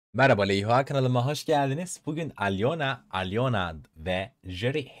Merhaba Leyha kanalıma hoş geldiniz. Bugün Alyona Alyona ve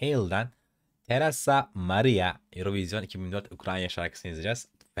Heil'den Teresa Maria Eurovision 2004 Ukrayna şarkısını izleyeceğiz.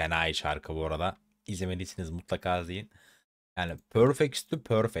 Fena iyi şarkı bu arada. İzlemediyseniz mutlaka izleyin. Yani perfect üstü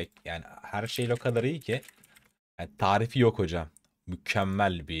perfect. Yani her şeyle o kadar iyi ki. Yani tarifi yok hocam.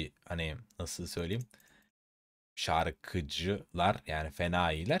 Mükemmel bir hani nasıl söyleyeyim. Şarkıcılar yani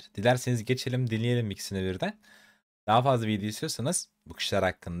fena iyiler. Dilerseniz geçelim dinleyelim ikisini birden. Daha fazla video istiyorsanız bu kişiler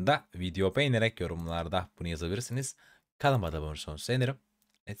hakkında video beğenerek yorumlarda bunu yazabilirsiniz. Kanalıma da abone olursanız sevinirim.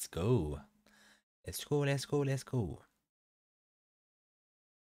 Let's go. Let's go, let's go, let's go.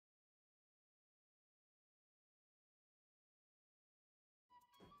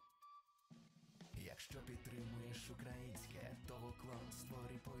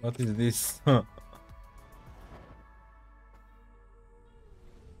 What is this?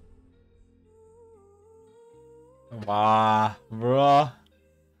 Wow, bro.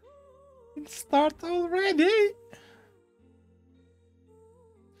 It start already.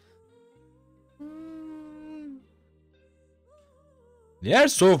 They are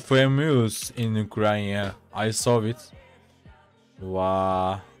so famous in Ukraine. I saw it.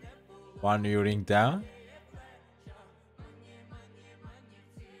 Wow. One earring down.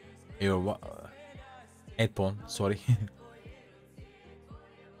 Ear, headphone, sorry.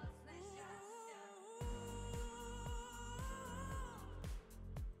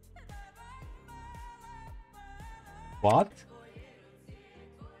 What?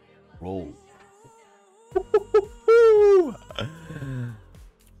 Bro.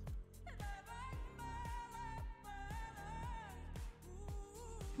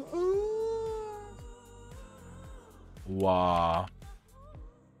 Wow.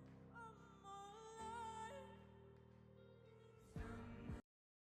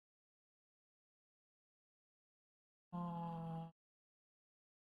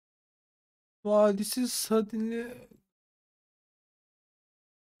 Wow, this is suddenly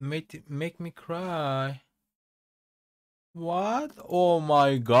make me cry. What? Oh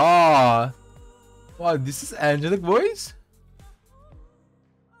my god. Wow, this is angelic voice?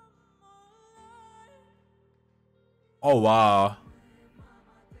 Oh wow.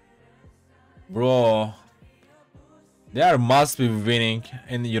 Bro. They must be winning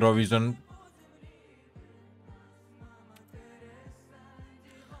in Eurovision.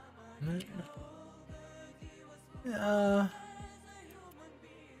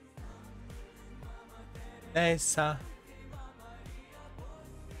 Neyse.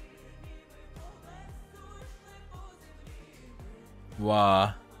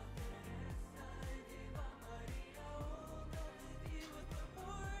 Wow.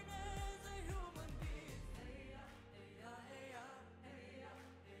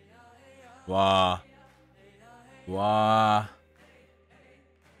 Wow. Wow.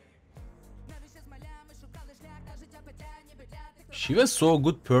 She was so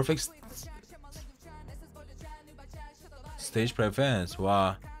good, perfect stage preference.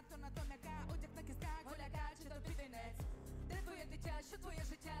 Wow.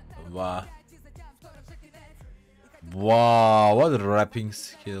 Wow. Wow, what a rapping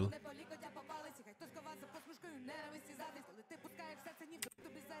skill.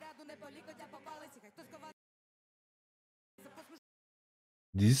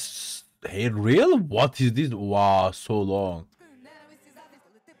 This hair real? What is this? Wow, so long.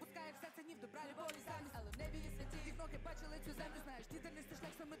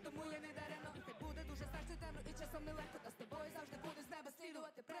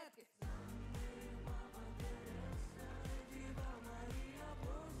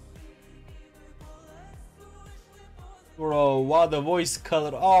 Bro, what a voice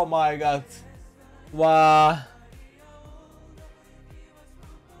color. Oh my god. Wow.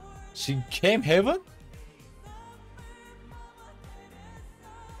 She came heaven?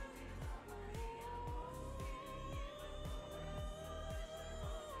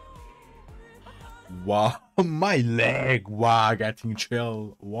 Wow, my leg. Wow, getting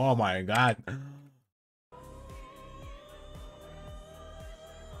chill. Oh my god.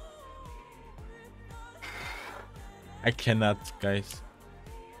 I cannot, guys.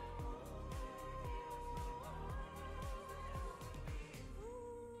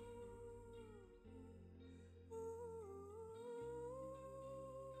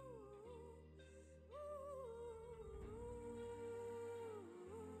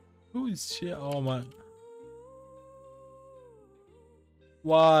 Who is she? Oh my.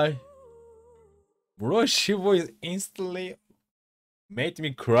 Why? Bro, she was instantly made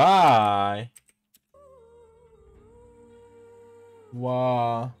me cry.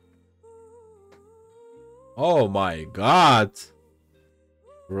 Wow. Oh my god.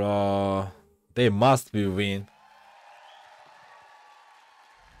 Bro. They must be win.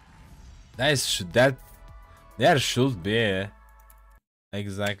 That there should be.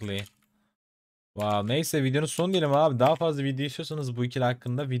 Exactly. Wow, neyse videonun sonu diyelim abi. Daha fazla video istiyorsanız bu ikili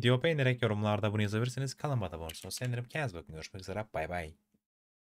hakkında video beğenerek yorumlarda bunu yazabilirsiniz. Kanalıma da abone olursanız sevinirim. Kendinize bakın. Görüşmek üzere. Bay bay.